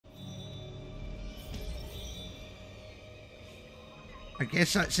I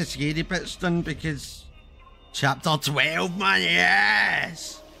guess that's the scary bit's done because chapter 12, man,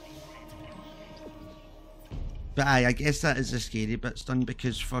 yes! But I guess that is the scary bit's done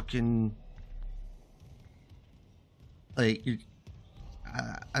because fucking... Like,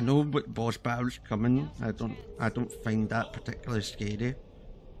 I know what boss battle's coming. I don't find that particularly scary.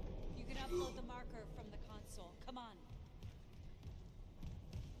 You can upload the marker from the console. Come on.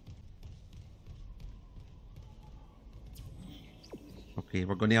 Okay,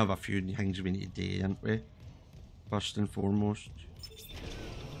 we're going to have a few things we need to do, aren't we? First and foremost.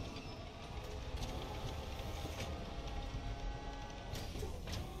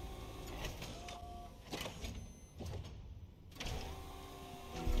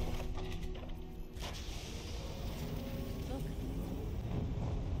 Look.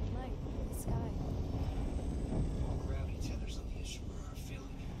 Light in the sky. Gravity tethers on the Ishimura are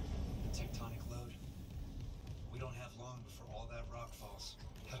failing. The tectonic load. We don't have long before all that rock falls.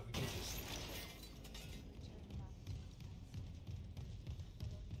 How do we do this?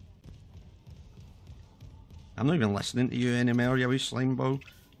 I'm not even listening to you anymore, you wee slime ball.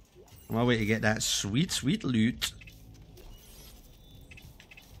 I'm on my way to get that sweet, sweet loot.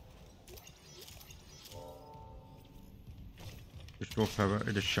 Just go power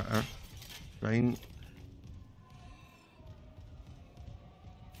to the shutter. Fine.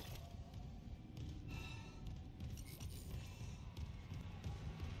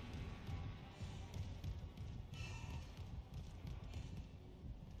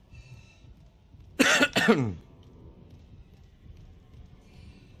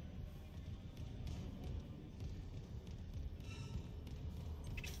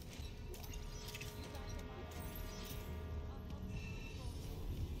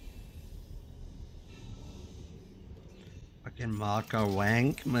 Fucking marker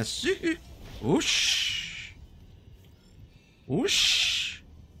wank, monsieur. Whoosh. Whoosh.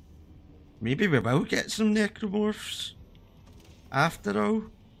 Maybe we will get some necromorphs. After all.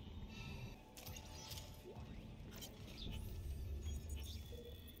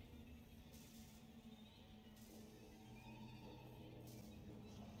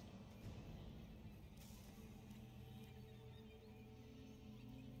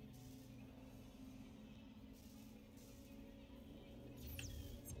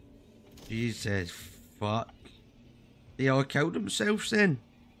 Jesus fuck. They all killed themselves then.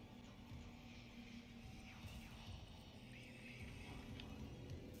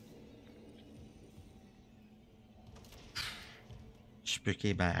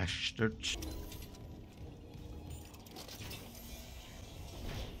 Spooky bastards.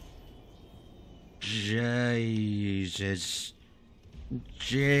 Jesus.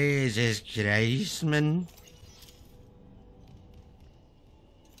 Jesus Christ, man.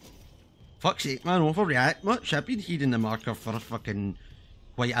 Fuck's sake, man, overreact much. I've been hearing the marker for fucking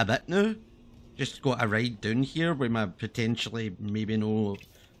quite a bit now. Just got a ride down here with my potentially maybe no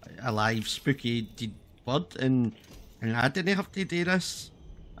alive spooky dead bird, and I didn't have to do this.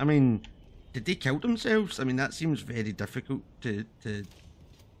 I mean, did they kill themselves? I mean, that seems very difficult to do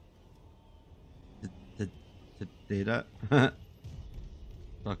that.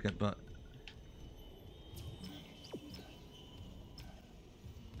 Fuck it, but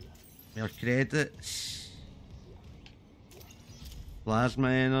your credits. Plasma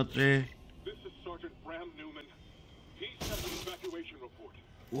energy. This is Sergeant Bram Newman. He sent an evacuation report.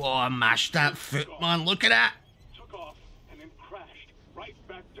 Whoa, I mashed that foot, man. Look at that. Took off and then crashed right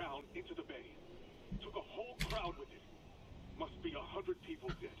back down into the bay. Took a whole crowd with it. Must be 100 people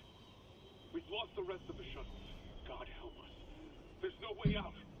dead. We've lost the rest of the shuttles. God help us. There's no way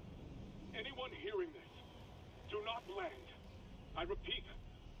out. Anyone hearing this, do not land. I repeat,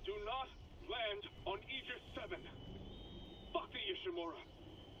 do not land on Aegis 7. Fuck the Ishimura.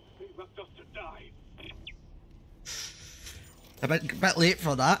 They left us to die. A bit late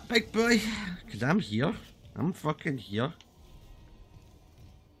for that, big boy. Because I'm here. I'm fucking here.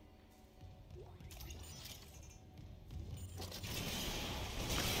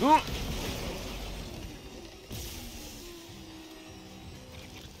 Oh!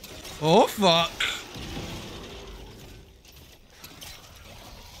 Oh, fuck.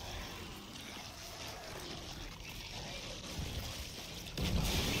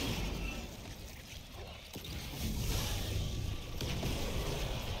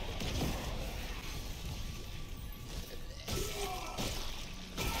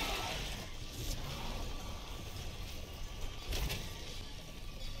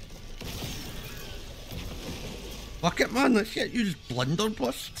 Fuck it, man. Let's get you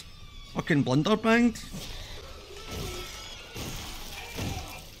blunderbussed. Fucking blunderbanged.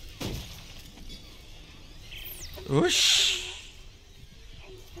 Whoosh.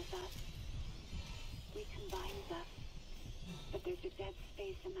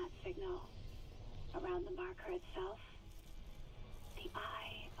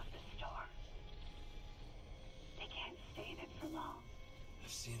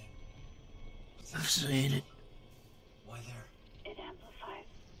 saying it. Why there? It amplifies.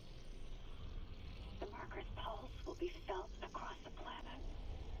 The marker's pulse will be felt across the planet.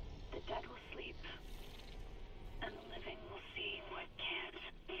 The dead will sleep, and the living will see what can't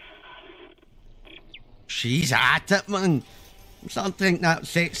be forgotten. She's at it, man. I'm starting to think that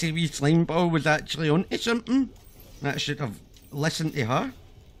sexy wee slime ball was actually onto something. I should have listened to her.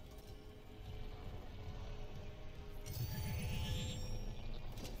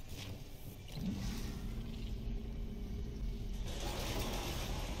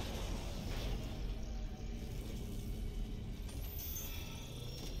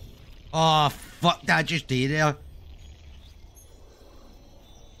 Oh, fuck, that just stay there.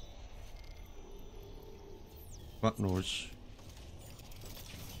 Fuck knows.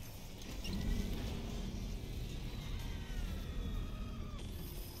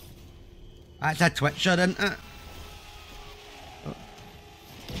 That's a twitcher, isn't it? Oh.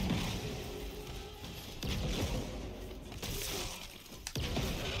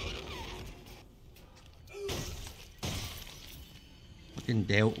 Fucking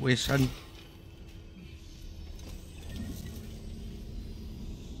dealt with, son.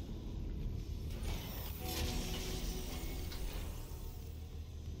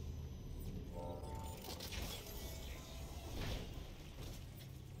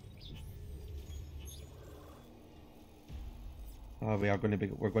 Oh, we're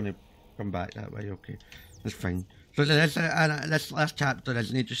going to come back that way. Okay, that's fine. So this last chapter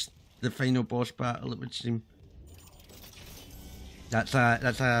isn't it just the final boss battle? It would seem. That's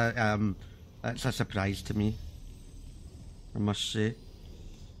a surprise to me, I must say.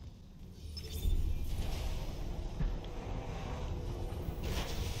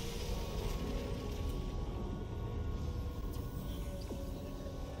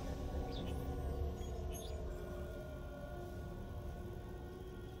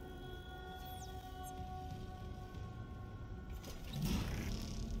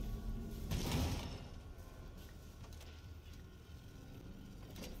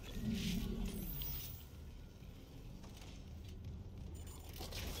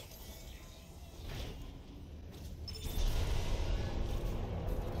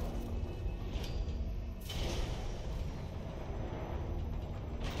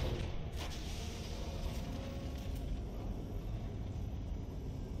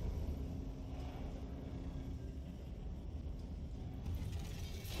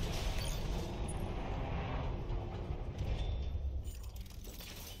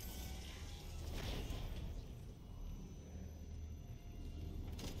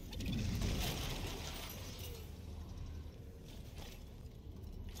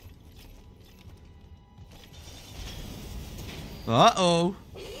 Uh-oh.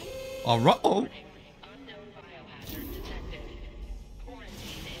 Uh-oh. Unknown biohazard detected.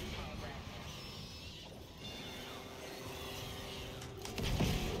 Quarantine in progress.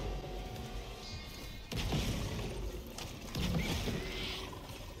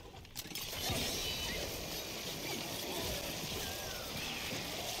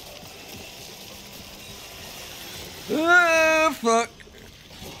 Ah, fuck.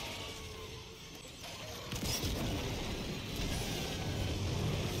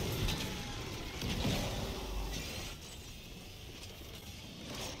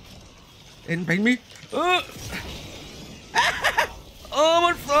 Didn't bring me. Oh, I'm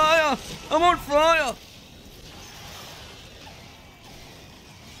on fire! I'm on fire!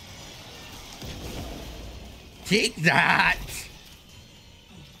 Take that!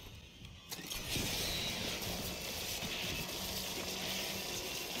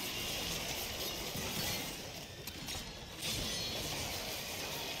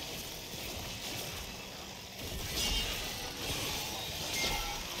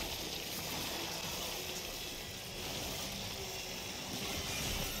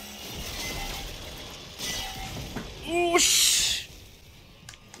 Whoosh!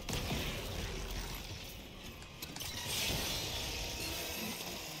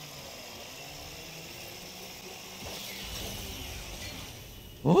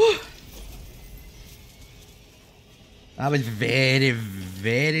 Oh! That was very,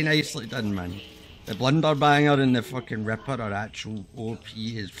 very nicely done, man. The blunderbanger and the fucking ripper are actual OP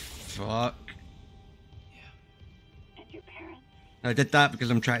as fuck. And your parents, I did that because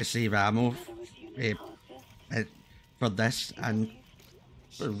I'm trying to save ammo whether with unicologist, for this and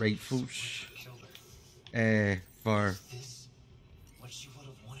for rifles. Killed her. For This? What she would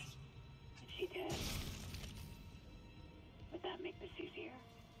have wanted? she did. Would that make this easier?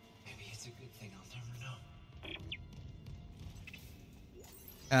 Maybe it's a good thing. I'll never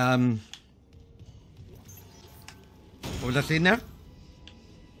know. what was I saying there?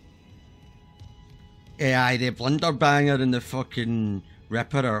 Yeah, the Blunderbanger and the fucking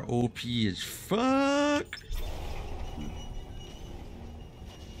Ripper are OP as fuck.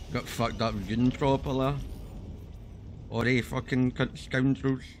 Got fucked up good and properly. Or they fucking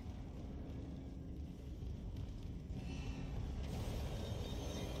scoundrels.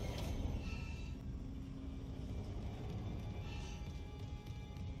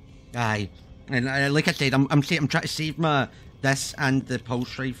 Aye, and like I said, I'm trying to save my this and the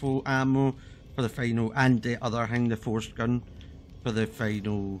pulse rifle ammo for the final, and the other thing, the force gun, for the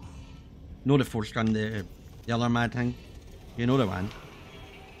final. No, the force gun, the other mad thing. You know the one.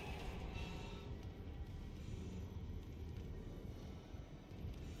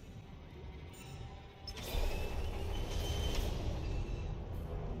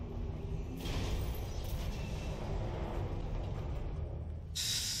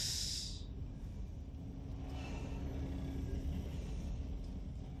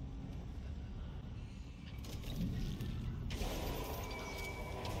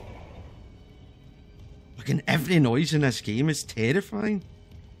 Fucking every noise in this game is terrifying.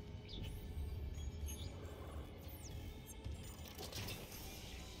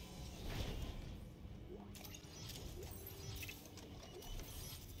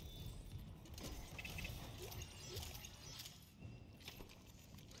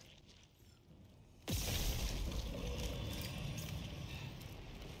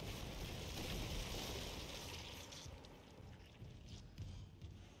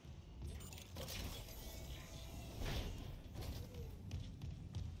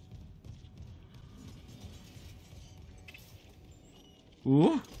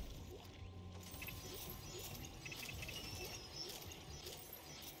 Ooh.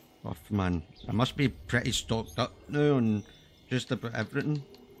 Oh man, I must be pretty stocked up now on just about everything.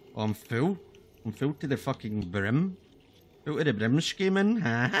 Oh, I'm full. I'm full to the fucking brim. Full to the brim scheming.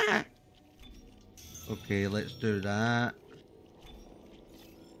 Haha. Okay, let's do that.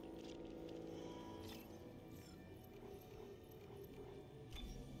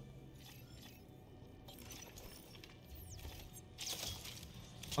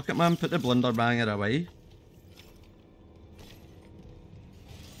 Fuck it, man, put the blunderbanger away.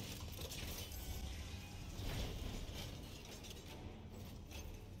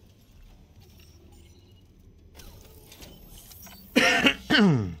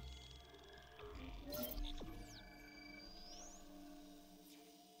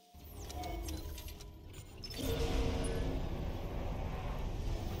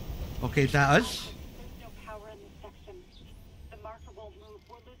 Okay, is that us? There's no power in this section. The marker won't move.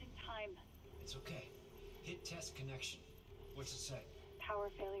 We're losing time. It's okay. Hit test connection. What's it say? Power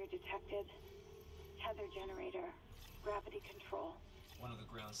failure detected. Tether generator. Gravity control. One of the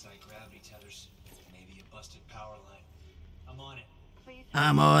ground side gravity tethers. Maybe a busted power line. I'm on it. Please.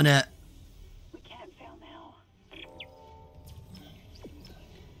 I'm on it. We can't fail now.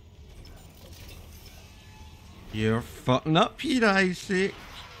 You're fucking up, Pete, I say.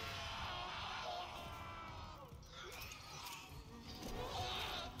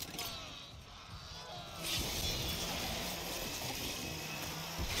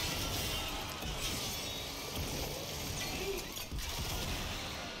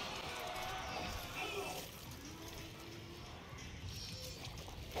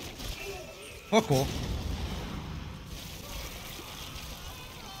 Fuck off.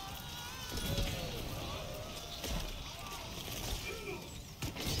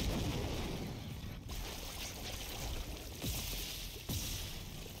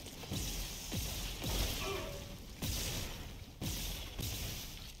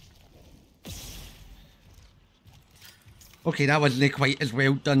 Okay, that wasn't quite as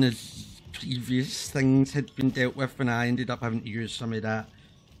well done as previous things had been dealt with, and I ended up having to use some of that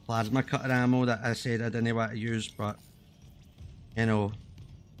plasma cutter ammo that I said I didn't want to use, but you know,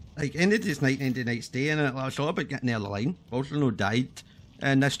 like ended this night and night's day, and it's all about getting the other line. Also, no died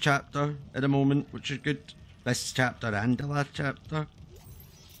in this chapter at the moment, which is good. This chapter and the last chapter,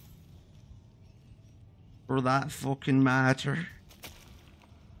 for that fucking matter.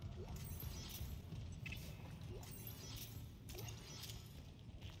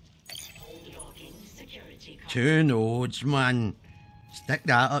 Two nodes, man. Stick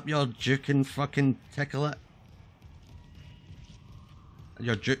that up your juke and fucking tickle it.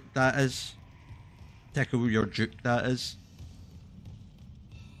 Your juke, that is. Tickle your juke, that is.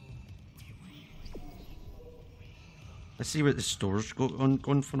 Let's see what the store's going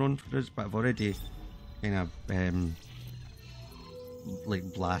for us, but I've already kind of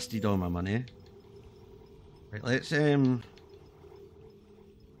like blasted all my money. Right, let's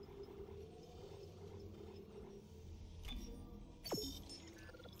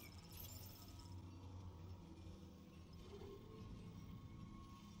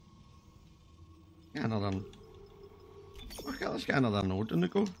let's get another node on the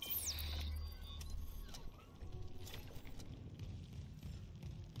go.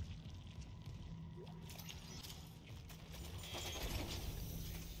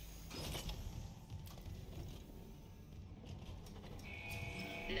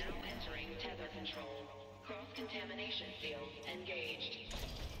 Now entering tether control. Cross-contamination field engaged.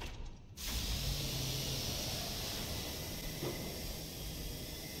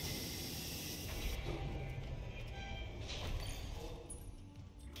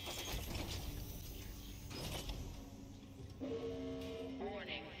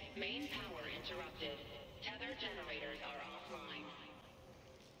 Warning, main power interrupted. Tether generators are offline.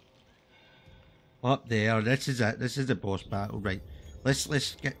 Up there, this is it. This is the boss battle, right?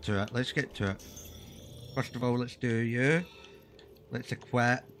 Let's get to it. Let's get to it. First of all, let's do you. Let's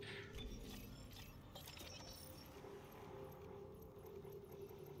equip.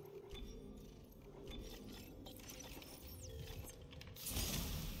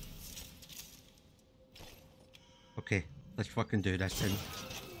 Okay, let's fucking do this then.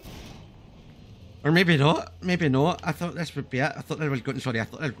 Or maybe not. Maybe not. I thought this would be it. I thought I was going. Sorry, I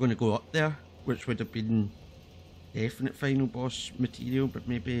thought I was going to go up there, which would have been definite final boss material. But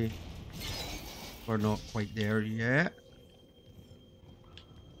maybe we're not quite there yet.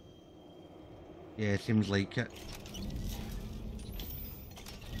 Yeah, seems like it.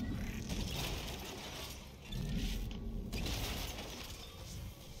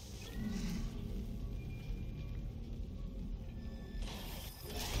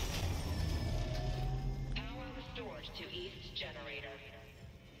 Power restored to east generator.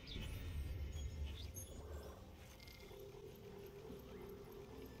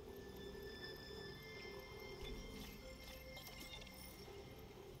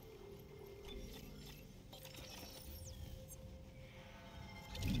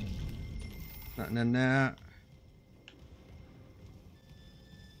 Nothing in there.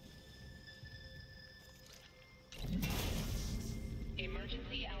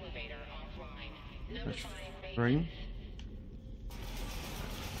 Emergency elevator offline. That's Notifying fine. maintenance.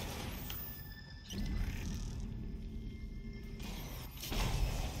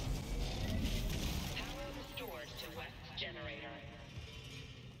 Power restored to west generator.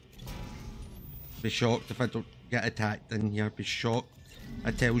 Be shocked if I don't get attacked in here. Be shocked.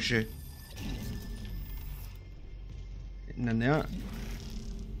 I tells you. Getting in there.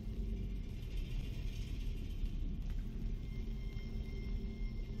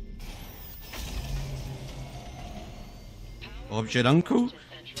 Bob's your uncle,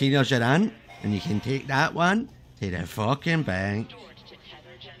 Tina's your aunt, and you can take that one to the fucking bank. Restored to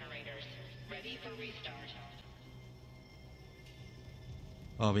tether generators. Ready for restart.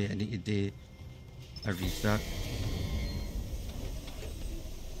 Oh wait, I need to do a restart.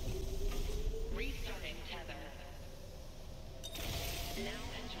 Restarting tether. Now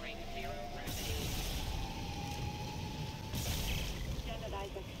entering zero gravity. Janet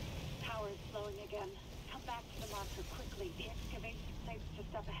Isaac, power is slowing again. Come back to the marker quickly. The excavation site's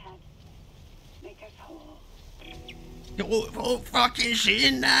just up ahead. Make us whole. Oh, fucking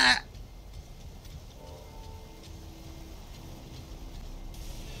saying that!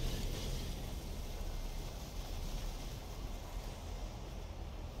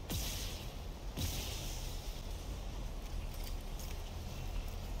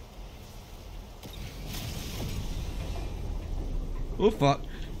 Oh fuck.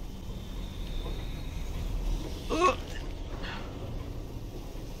 Oh.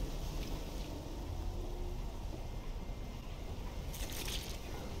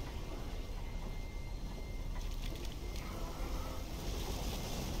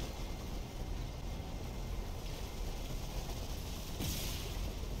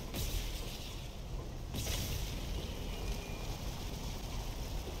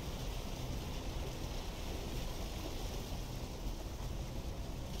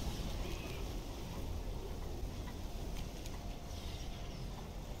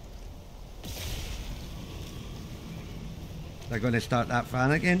 They're going to start that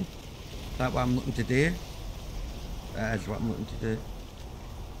fan again? Is that what I'm looking to do? That is what I'm looking to do.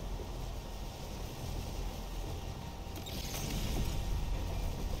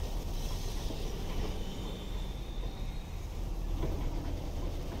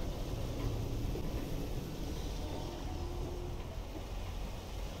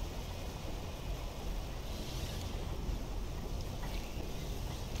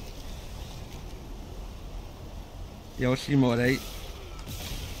 You'll seem alright.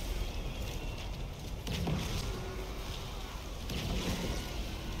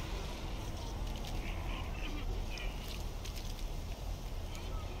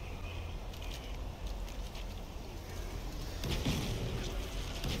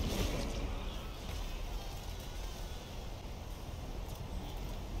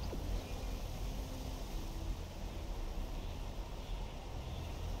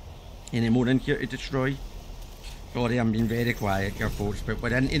 Any more in here to destroy? Sorry, I'm being very quiet here, folks, but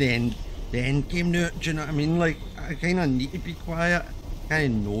we're into the end game now, do you know what I mean? Like, I kinda need to be quiet. I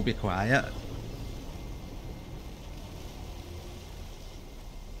kinda no be quiet.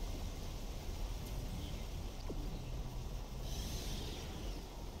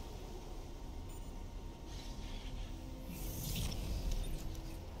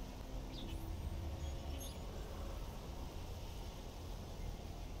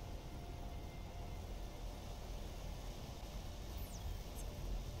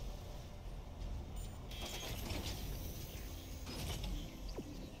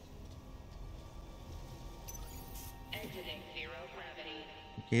 Exiting zero gravity.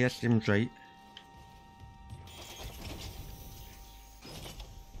 Okay, that seems right.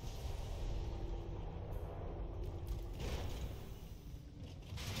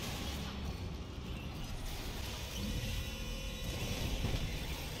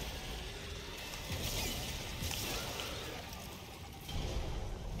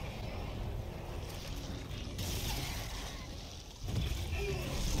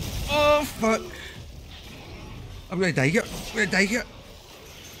 Oh fuck! I'm gonna die here. I'm gonna die here.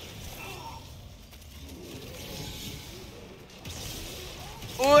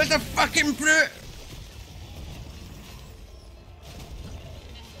 Oh, it's a fucking brute!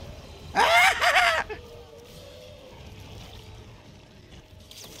 Ah!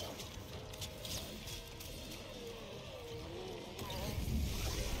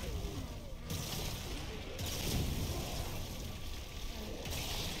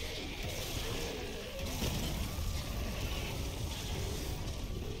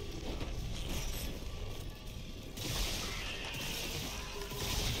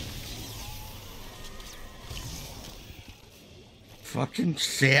 Fucking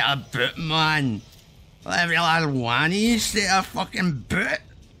set a boot, man. Every last one of you set a fucking boot.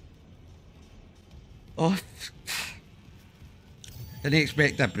 Oh, didn't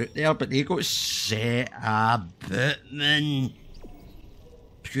expect a brute there, but they got set a boot, man.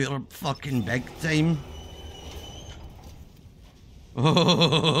 Pure fucking big time.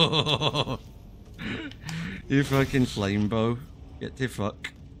 Oh, you fucking slime bow. Get to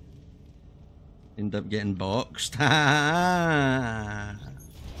fuck. End up getting boxed. Why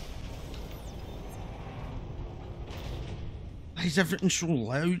is everything so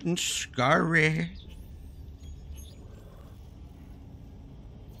loud and scary?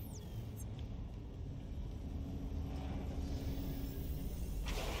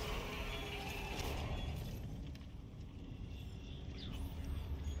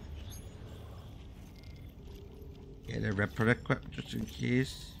 Get a Ripper equipped just in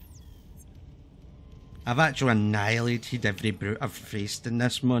case. I've actually annihilated every brute I've faced in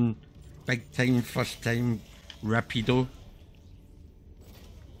this one. Big time, first time, rapido.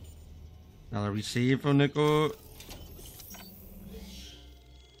 Another wee save on the go.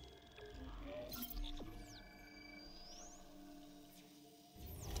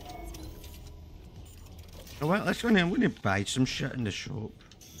 Oh well, I'm gonna buy some shit in the shop.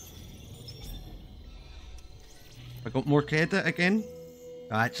 I got more credit again?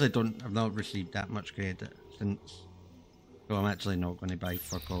 I actually I've not received that much credit since. So I'm actually not going to buy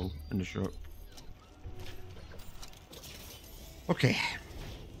fuck all in the shop. Okay.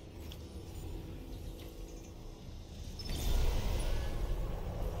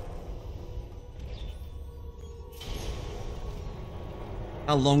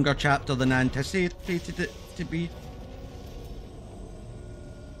 A longer chapter than I anticipated it to be.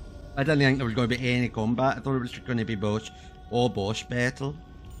 I didn't think there was going to be any combat. I thought it was going to be boss battle.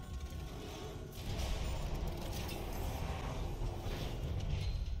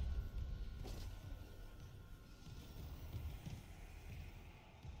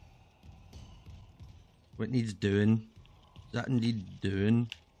 What needs doing? Does that need doing?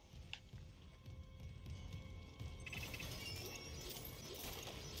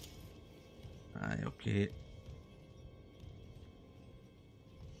 Aye, okay.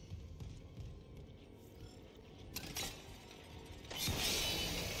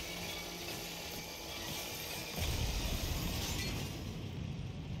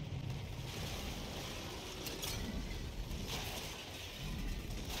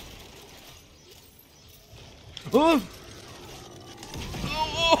 Oh!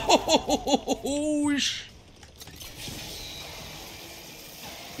 Oh!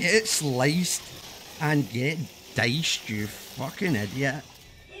 Get sliced and get diced, you fucking idiot.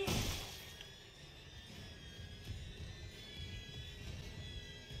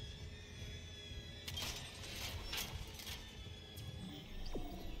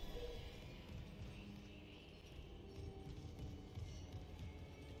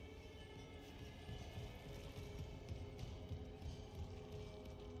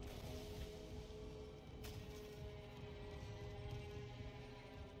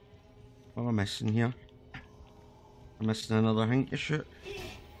 What am I missing here? I'm missing another thing to shoot.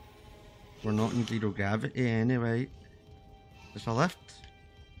 We're not in zero gravity anyway. There's a lift.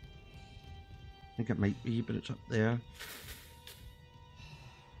 I think it might be, but it's up there.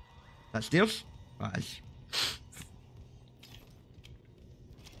 That stairs? That is.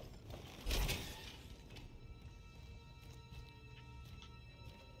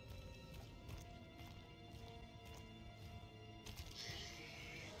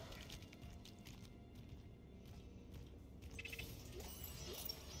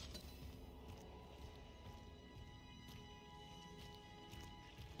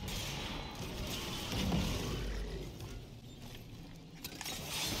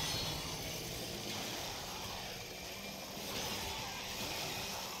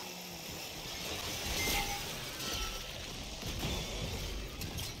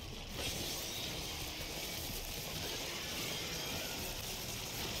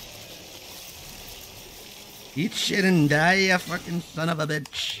 Eat shit and die, you fucking son of a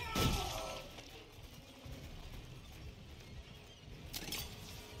bitch.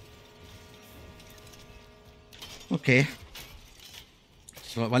 Okay.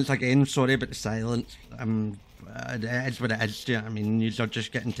 So once again, sorry about the silence. It is what it is, do you know what I mean? You're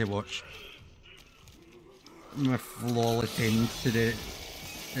just getting to watch my flawless end to the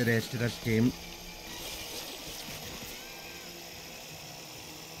rest of this game.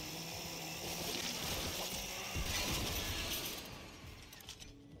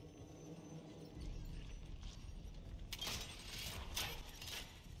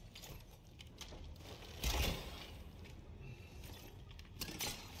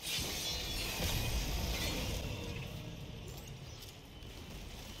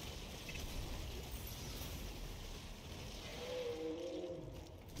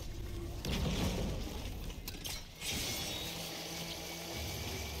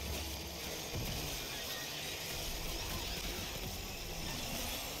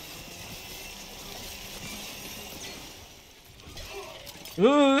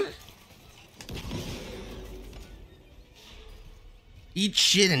 Eat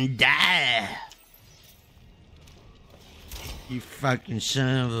shit and die. You fucking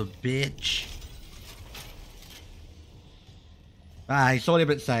son of a bitch. Aye, sorry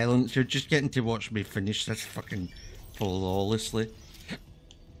about silence. You're just getting to watch me finish this fucking flawlessly.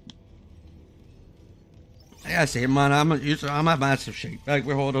 Like I say, man, I'm a massive shitbag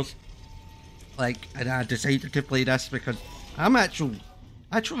with horrors. Like, and I decided to play this because I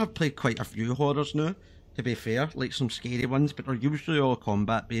actually have played quite a few horrors now, to be fair, like some scary ones, but they're usually all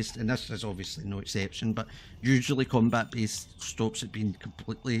combat based, and this is obviously no exception, but usually combat based stops at being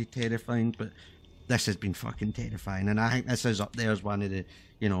completely terrifying, but this has been fucking terrifying, and I think this is up there as one of the,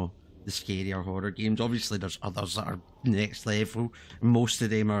 you know, the scarier horror games. Obviously there's others that are next level, and most of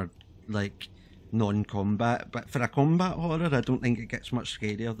them are like non-combat, but for a combat horror I don't think it gets much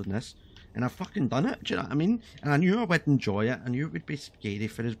scarier than this. And I've fucking done it, do you know what I mean? And I knew I would enjoy it. I knew it would be scary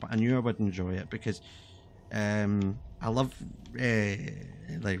for us, but I knew I would enjoy it because I love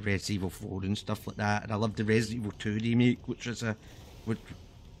like Resident Evil 4 and stuff like that. And I love the Resident Evil 2 remake, which was a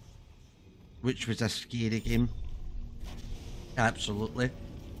scary game. Absolutely.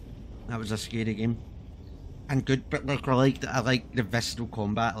 That was a scary game. And good, but like I like the visceral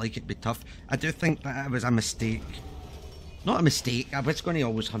combat, I like it to be tough. I do think that it was a mistake. Not a mistake, I was going to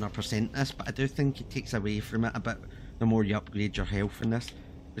always 100% this, but I do think it takes away from it a bit the more you upgrade your health in this,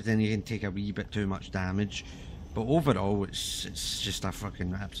 but then you can take a wee bit too much damage. But overall, it's just a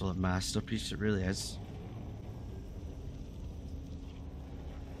fucking absolute masterpiece, it really is.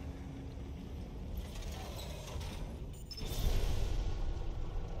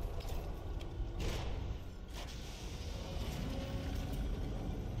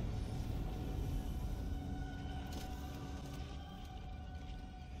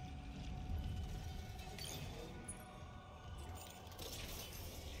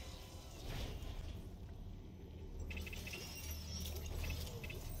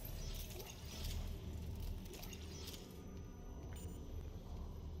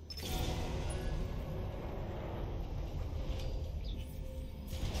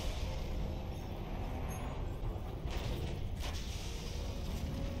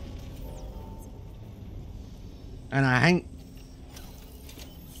 And I think,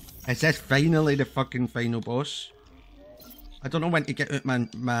 is this finally the fucking final boss? I don't know when to get out my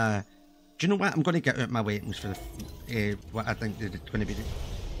do you know what? I'm going to get out my weapons for the, what I think is going to be the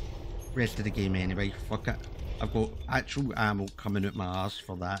rest of the game anyway. Fuck it. I've got actual ammo coming out my arse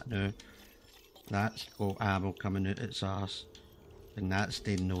for that now. That's got ammo coming out its arse. And that's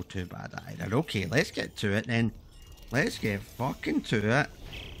then no too bad either. Okay, let's get to it then. Let's get fucking to it.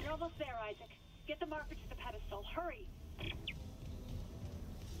 You're almost there, Isaac. Get the marker to the pedestal. Hurry.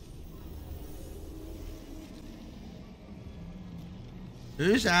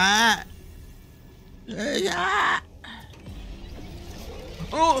 Who's that? Who's that?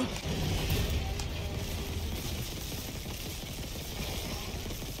 Oh!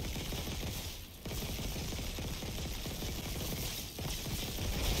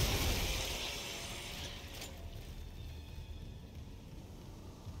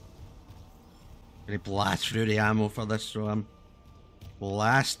 Gonna blast through the ammo for this, so I'm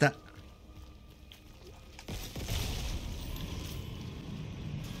blast it.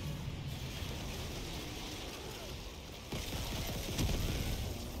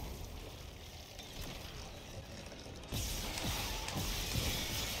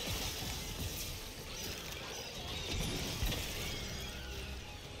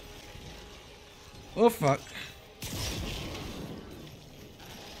 Oh fuck.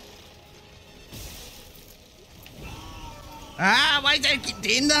 Ah, why did I keep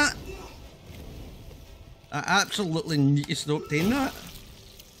doing that? I absolutely need to stop doing that.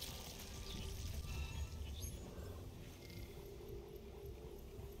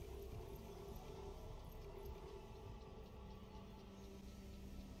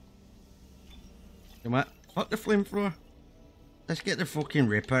 Come on, fuck the flamethrower. Let's get the fucking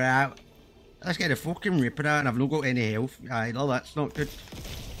Ripper out. Let's get the fucking Ripper out, and I've not got any health either. That's not good.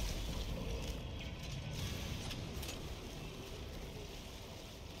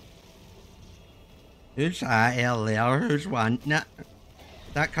 Who's that out there? Who's wanting it?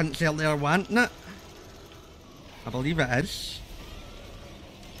 That cunt's out there wanting it? I believe it is.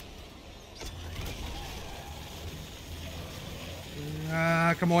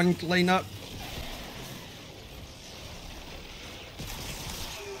 Ah, come on, line up.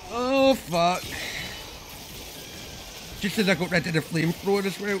 Oh fuck. Just as I got rid of the flamethrower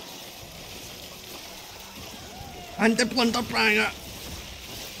as well. And the blunderbanger.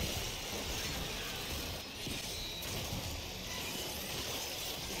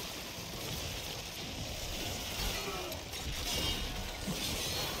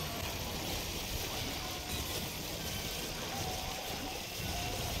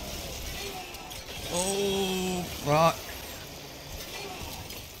 Oh fuck.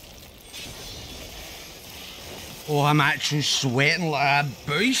 Oh, I'm actually sweating like a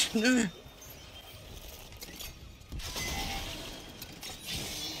beast now.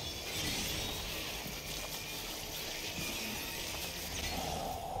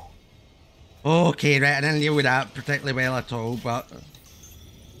 Okay, right, I didn't deal with that particularly well at all, but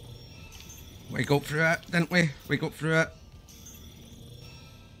we got through it, didn't we? We got through it.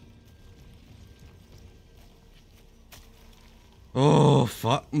 Oh,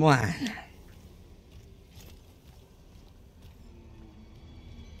 fuck, man.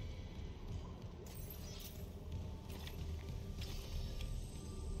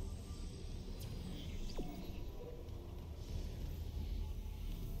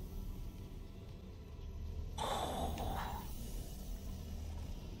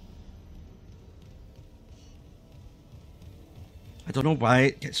 I don't know why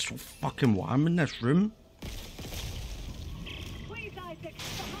it gets so fucking warm in this room. Please, Isaac.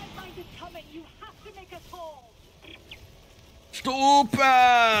 The hive mind is coming. You have to make us whole. Stop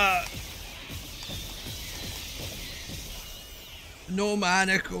it! No, my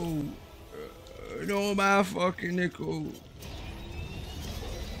nickel. No, my fucking nickel.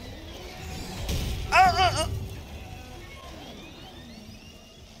 Ah!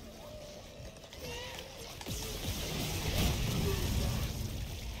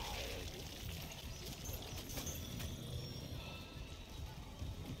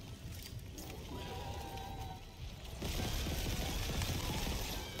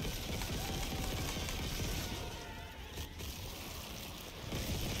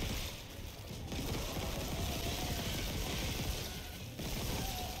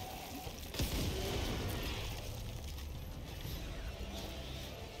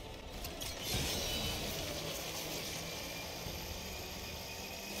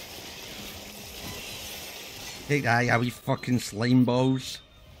 Take that, yeah, we fucking slime balls.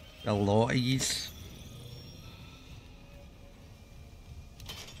 A lot of these.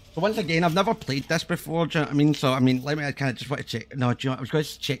 So once again, I've never played this before, do you know what I mean? So, I mean, let me, I kind of just want to check. No, do you know what? I was going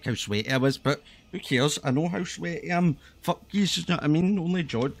to check how sweaty I was, but who cares? I know how sweaty I am. Fuck you, you know what I mean? Only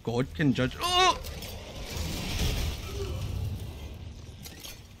God can judge. Oh!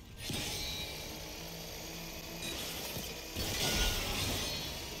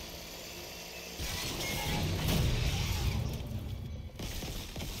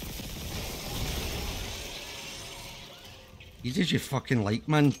 Easy as you fucking like,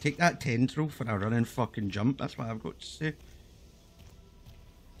 man. Take that tendril for a running fucking jump. That's what I've got to say.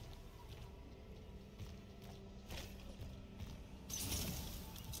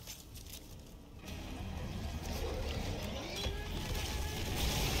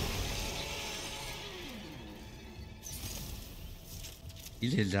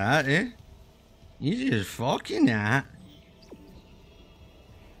 Easy as that, eh? Easy as fucking that.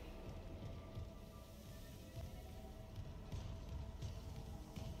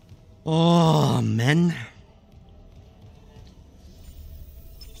 Oh, man.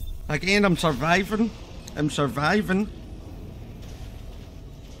 Again, I'm surviving. I'm surviving.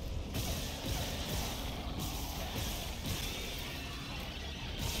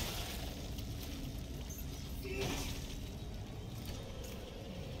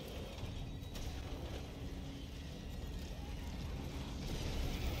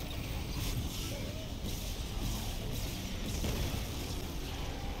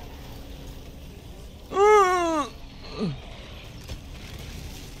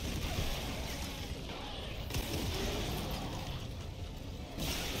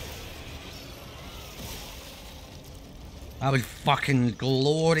 That was fucking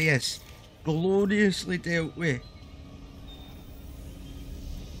glorious. Gloriously dealt with.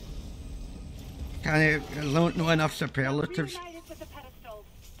 I don't know enough superlatives. Reunited with the pedestal.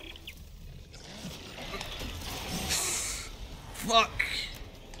 Fuck.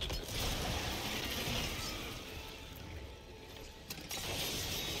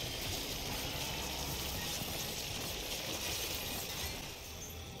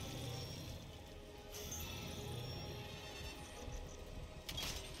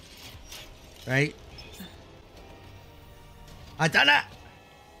 Right. I done it!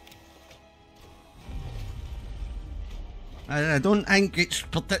 I don't think it's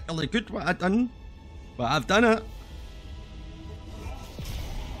particularly good what I done, but I've done it.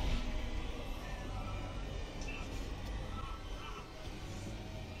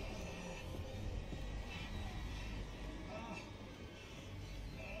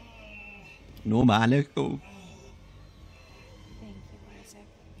 No manacle. Thank you, Isaac.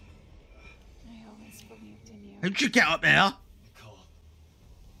 I always believed in you. How'd you get up there? Nicole.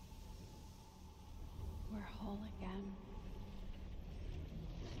 We're whole again.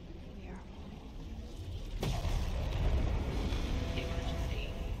 We are whole.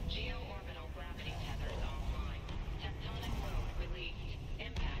 Emergency. Geo-orbital gravity tethers online. Tectonic load released.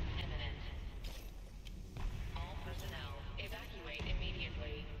 Impact imminent. All personnel, evacuate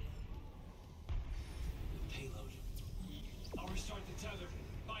immediately. Payload. I'll restart the tether.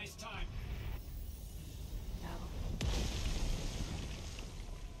 Buy us time. No.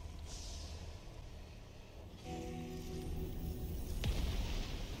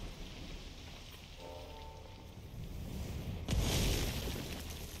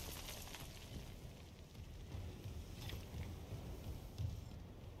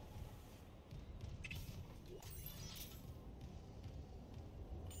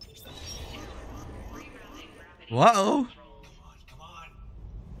 Rerouting gravity. Whoa. Come on.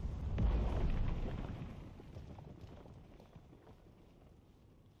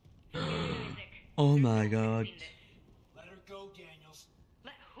 Oh my god. Let her go, Daniels.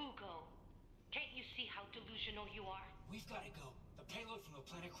 Let who go? Can't you see how delusional you are? We've got to go. The payload from the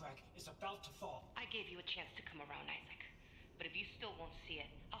planet crack is about to fall. I gave you a chance to come around, Isaac. But if you still won't see it,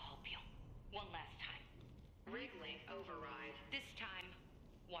 I'll help you. One last time. Rig link override. This time,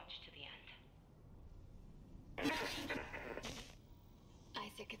 watch to the end.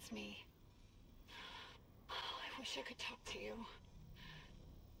 Isaac, it's me. I wish I could talk to you.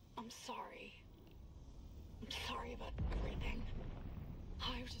 I'm sorry. I'm sorry about everything.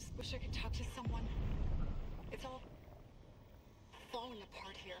 I just wish I could talk to someone. It's all falling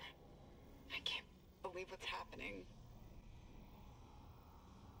apart here. I can't believe what's happening.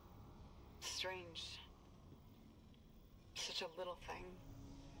 Strange. Such a little thing.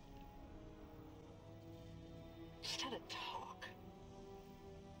 Just had a talk.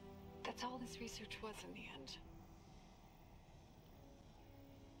 That's all this research was in the end.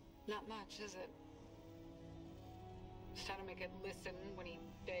 Not much, is it? Just how to make it listen when he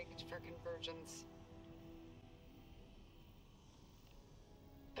begged for convergence.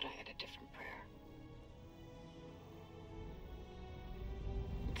 But I had a different prayer.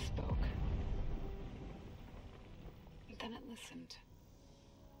 It spoke. And then it listened.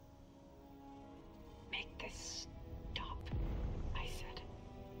 Make this stop, I said.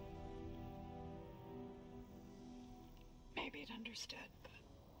 Maybe it understood, but...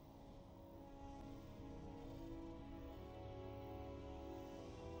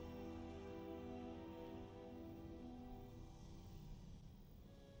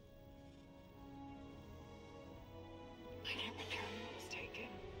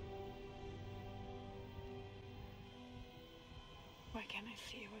 can I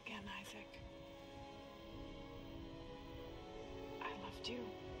see you again, Isaac? I loved you.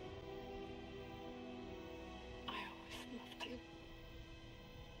 I always loved you.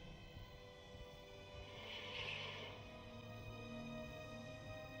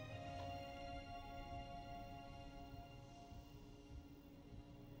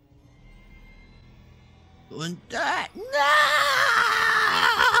 Und that no!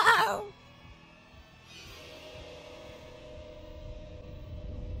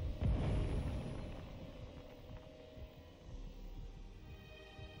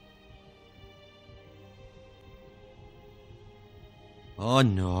 Oh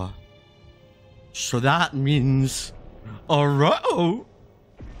no. So that means a row.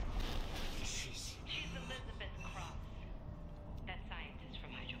 She's Elizabeth Cross, that scientist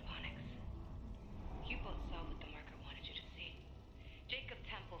from hydroponics. You both saw what the marker wanted you to see. Jacob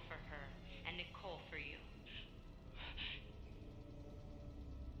Temple for her, and Nicole for you.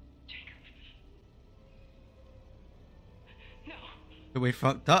 Jacob. No. We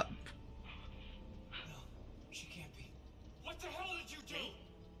fucked up. No, she can't be. What the hell did you do?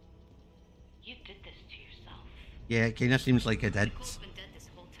 You did this to yourself. Yeah, it kinda seems like I did. Nicole's been dead this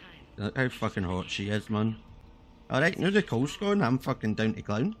whole time. Look how fucking hot she is, man. Alright, now the coal's gone, I'm fucking down to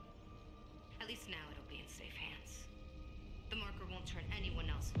clown. At least now it'll be in safe hands. The marker won't turn anyone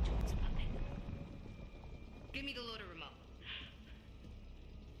else into its puppet. Give me the loader remote.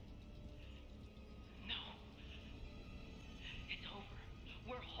 No. It's over.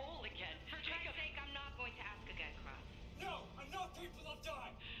 We're whole again. For Christ's sake, I'm not going to ask again, Cross. No, enough people have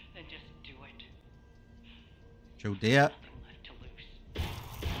died. Then just do it. She'll do it. Nothing left to lose.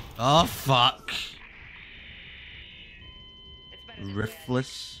 Oh fuck. It's better than dead.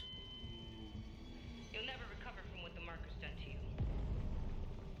 Ruthless. You'll never recover from what the marker's done to you.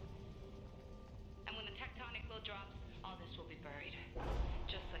 And when the tectonic load drops, all this will be buried.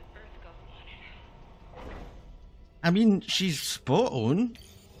 Just like Earth God wanted. I mean, she's spot on.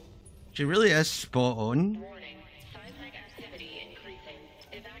 She really is spot on. Warning. Seismic activity increasing.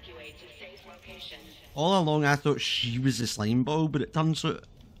 Evacuate to safe location. All along I thought she was the slime ball, but it turns out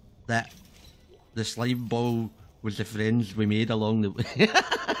that the slime ball was the friends we made along the way.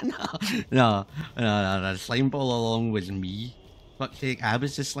 no, the slime ball along was me. Fuck's sake, I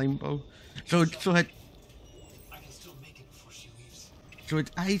was the slime ball. So had I can still make it before she leaves. So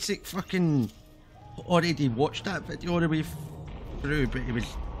had Isaac fucking already watched that video all the way through, but he was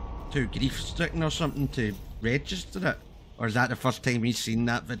too grief-stricken or something to register it? Or is that the first time he's seen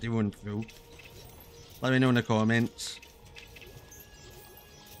that video in full? Let me know in the comments.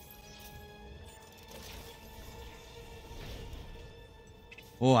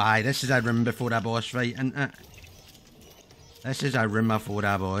 Oh aye, this is a room before a boss fight, isn't it? This is a room before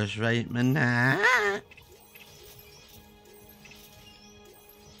a boss fight, man. Ah.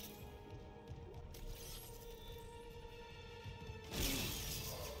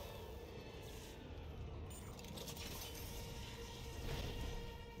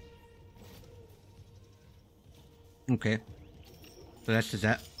 Okay. So this is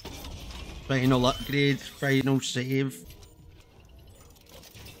it. Final upgrade, final save.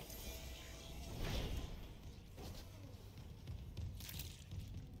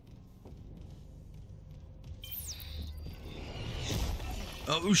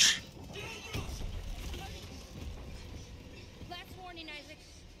 Oh sh! Last warning, Isaac.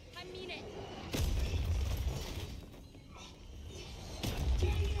 I mean it.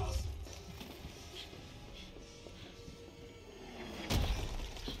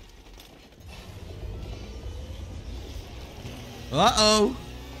 Uh-oh!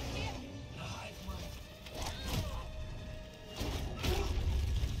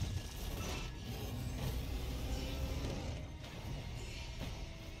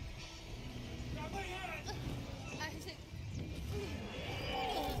 Isaac.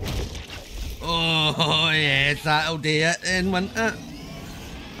 Oh yes, that'll do it then, won't it?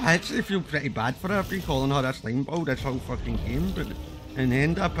 I actually feel pretty bad for her. I've been calling her a slime ball this whole fucking game, but in the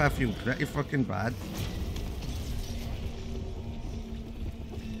end up I feel pretty fucking bad.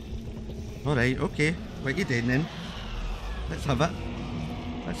 Alright, okay. What you doing then? Let's have it.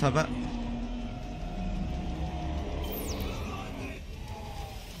 Let's have it.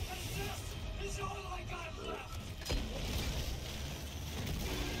 It's all I got left.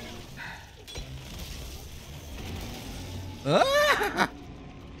 Ah!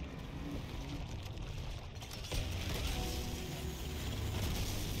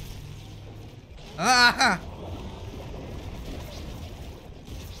 Ah!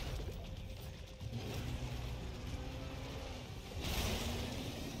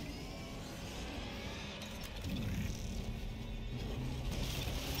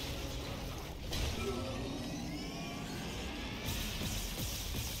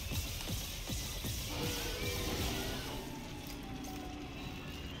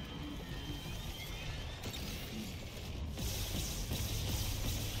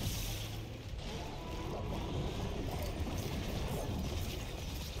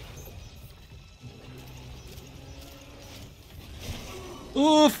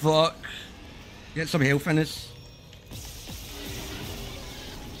 Oh, fuck. Get some health in us.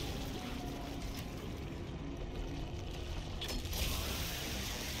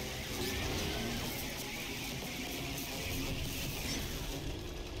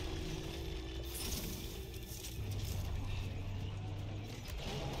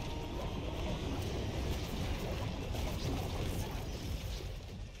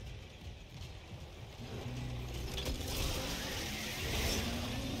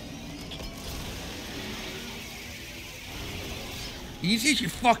 Easy as you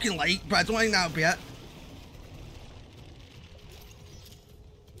fucking like, but I don't think that'll be it.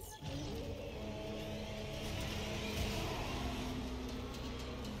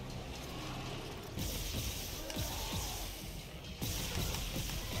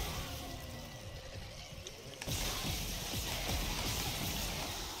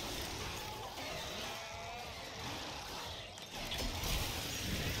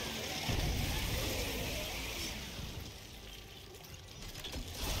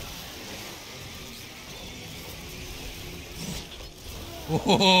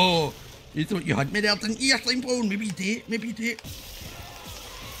 Oh, you thought you had me there, didn't you, slime bone? Maybe you did, maybe you did.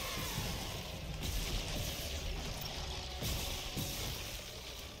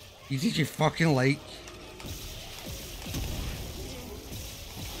 Easy as you fucking like.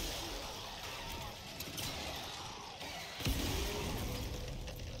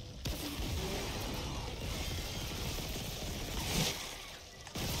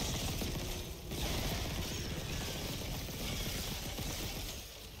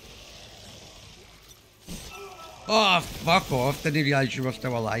 Oh, fuck off. Didn't realise you were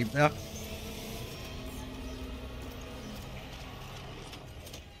still alive there.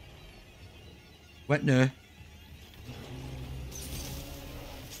 What now?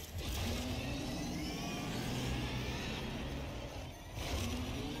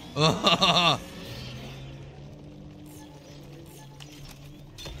 Oh.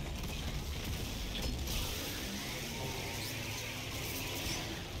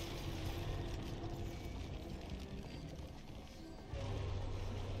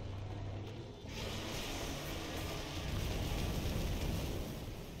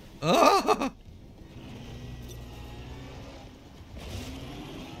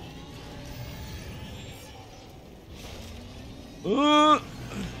 Oh.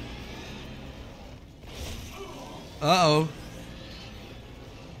 Uh-oh.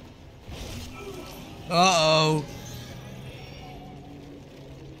 Uh-oh.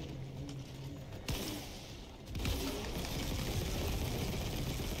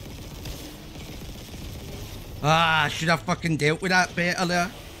 Ah, should have fucking dealt with that better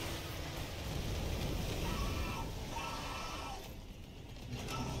there.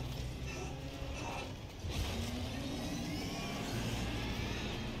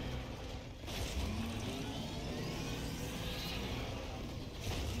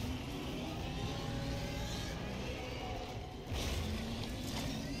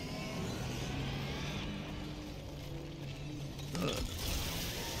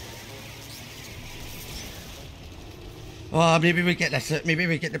 Oh, maybe we get this. Maybe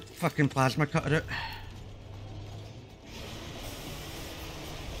we get the fucking plasma cutter out.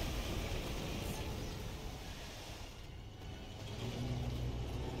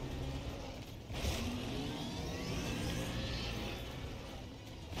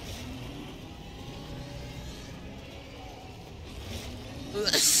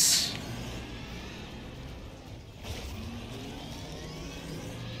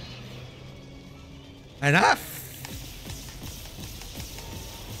 Enough.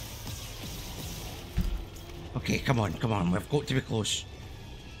 Okay, come on, come on. We've got to be close.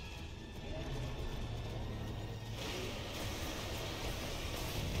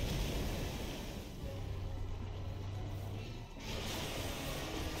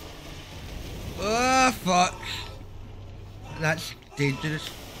 Oh, fuck. That's dangerous.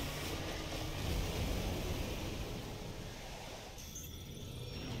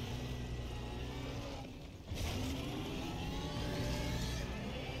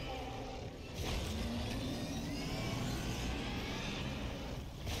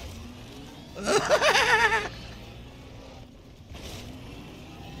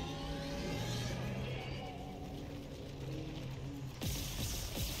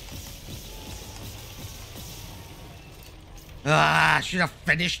 Ah, I should have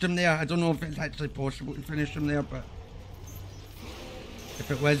finished him there. I don't know if it's actually possible to finish him there, but if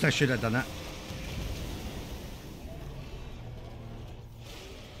it was, I should have done it.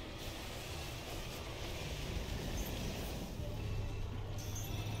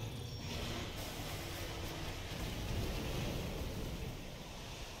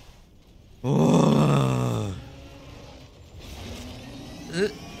 Oh.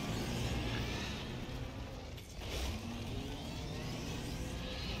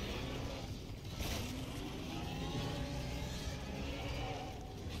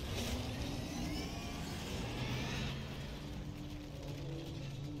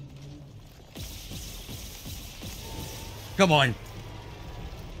 Come on.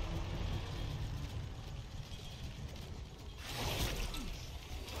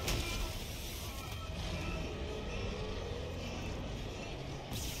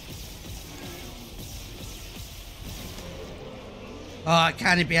 Oh, it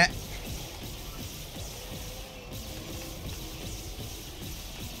can't be it.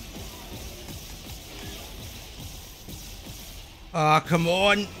 Oh, come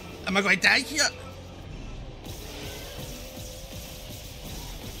on. Am I going to die here?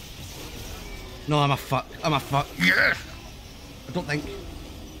 No, I'm a fuck. I'm a fuck. Yeah. I don't think.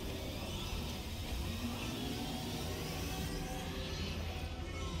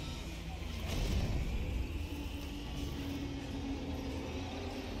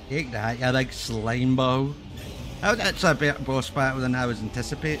 Take that, you big slime ball. That was actually a better boss battle than I was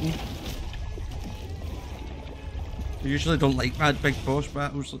anticipating. I usually don't like mad big boss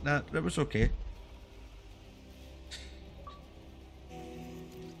battles like that, but it was okay.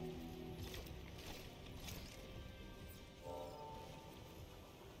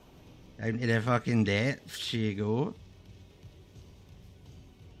 Down to the fucking depths you go.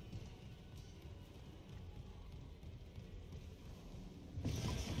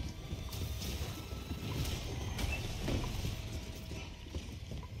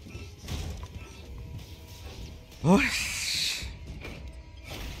 Oh.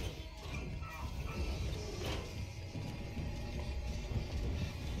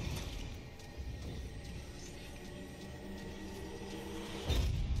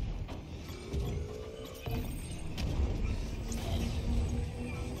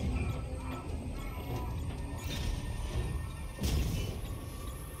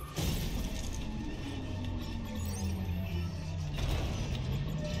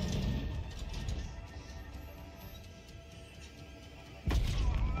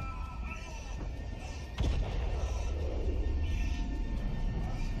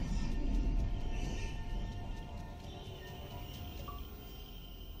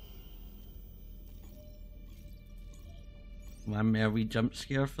 One more wee jump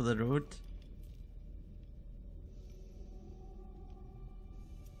scare for the road.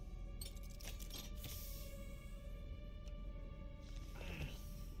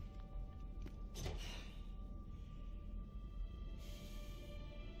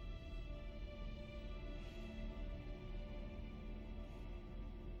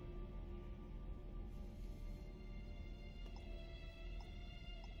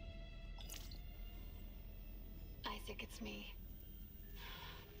 Isaac, it's me.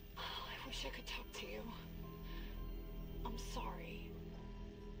 I wish I could talk to you. I'm sorry.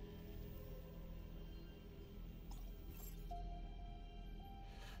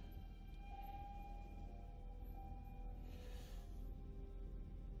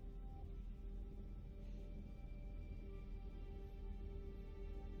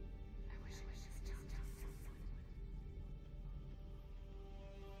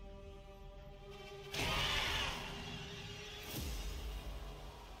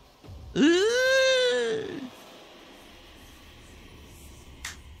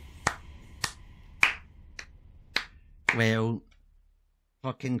 Well,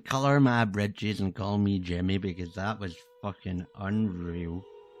 fucking colour my bridges and call me Jimmy, because that was fucking unreal.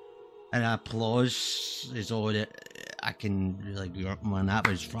 And applause is all that I can really get on. That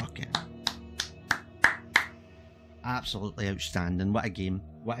was fucking absolutely outstanding. What a game.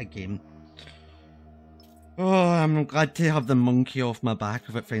 What a game. Oh, I'm glad to have the monkey off my back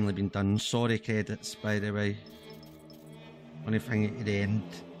of it finally been done. Sorry credits, by the way. Only thing at the end.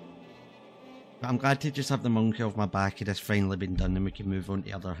 But I'm glad to just have the monkey off my back of this finally been done, and we can move on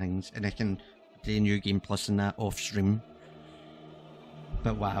to other things. And I can do New Game Plus and that off stream.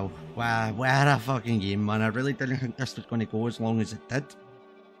 But wow, what a fucking game, man. I really didn't think this was going to go as long as it did.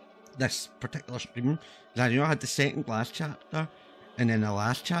 This particular stream. Because I knew I had the second last chapter and then the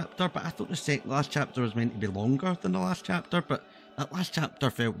last chapter, but I thought the second last chapter was meant to be longer than the last chapter, but that last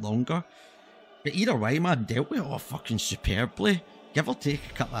chapter felt longer. But either way, man, dealt with it all fucking superbly. Give or take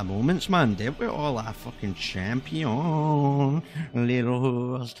a couple of moments, man. Dealt with it all like a fucking champion. Little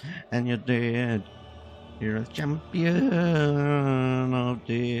horse, and you're dead. You're a champion of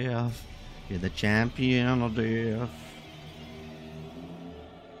death. You're the champion of death.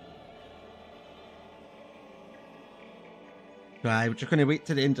 Right, we're just going to wait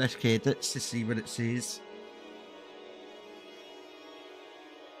to the end of this credits to see what it says.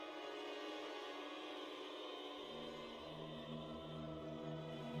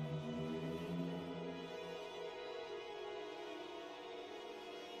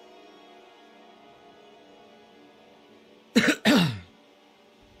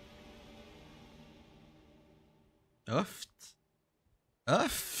 Uft.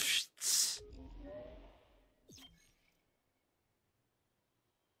 Uft.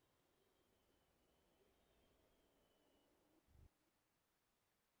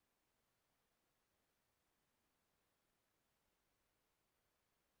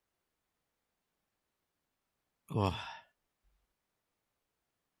 Oh.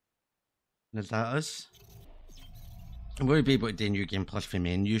 Is that us? We'll be able to do New Game Plus for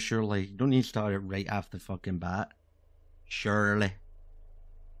menu, surely. You don't need to start it right after the fucking bat. Surely.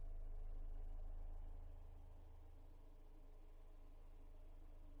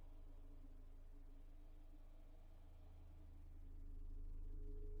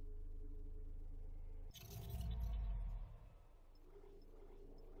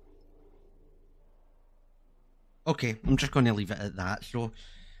 Okay, I'm just going to leave it at that. So,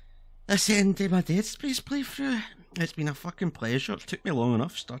 that's the end of my Dead Space playthrough. It's been a fucking pleasure. It took me long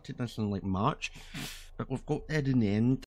enough. Started this in like March. But we've got there in the end.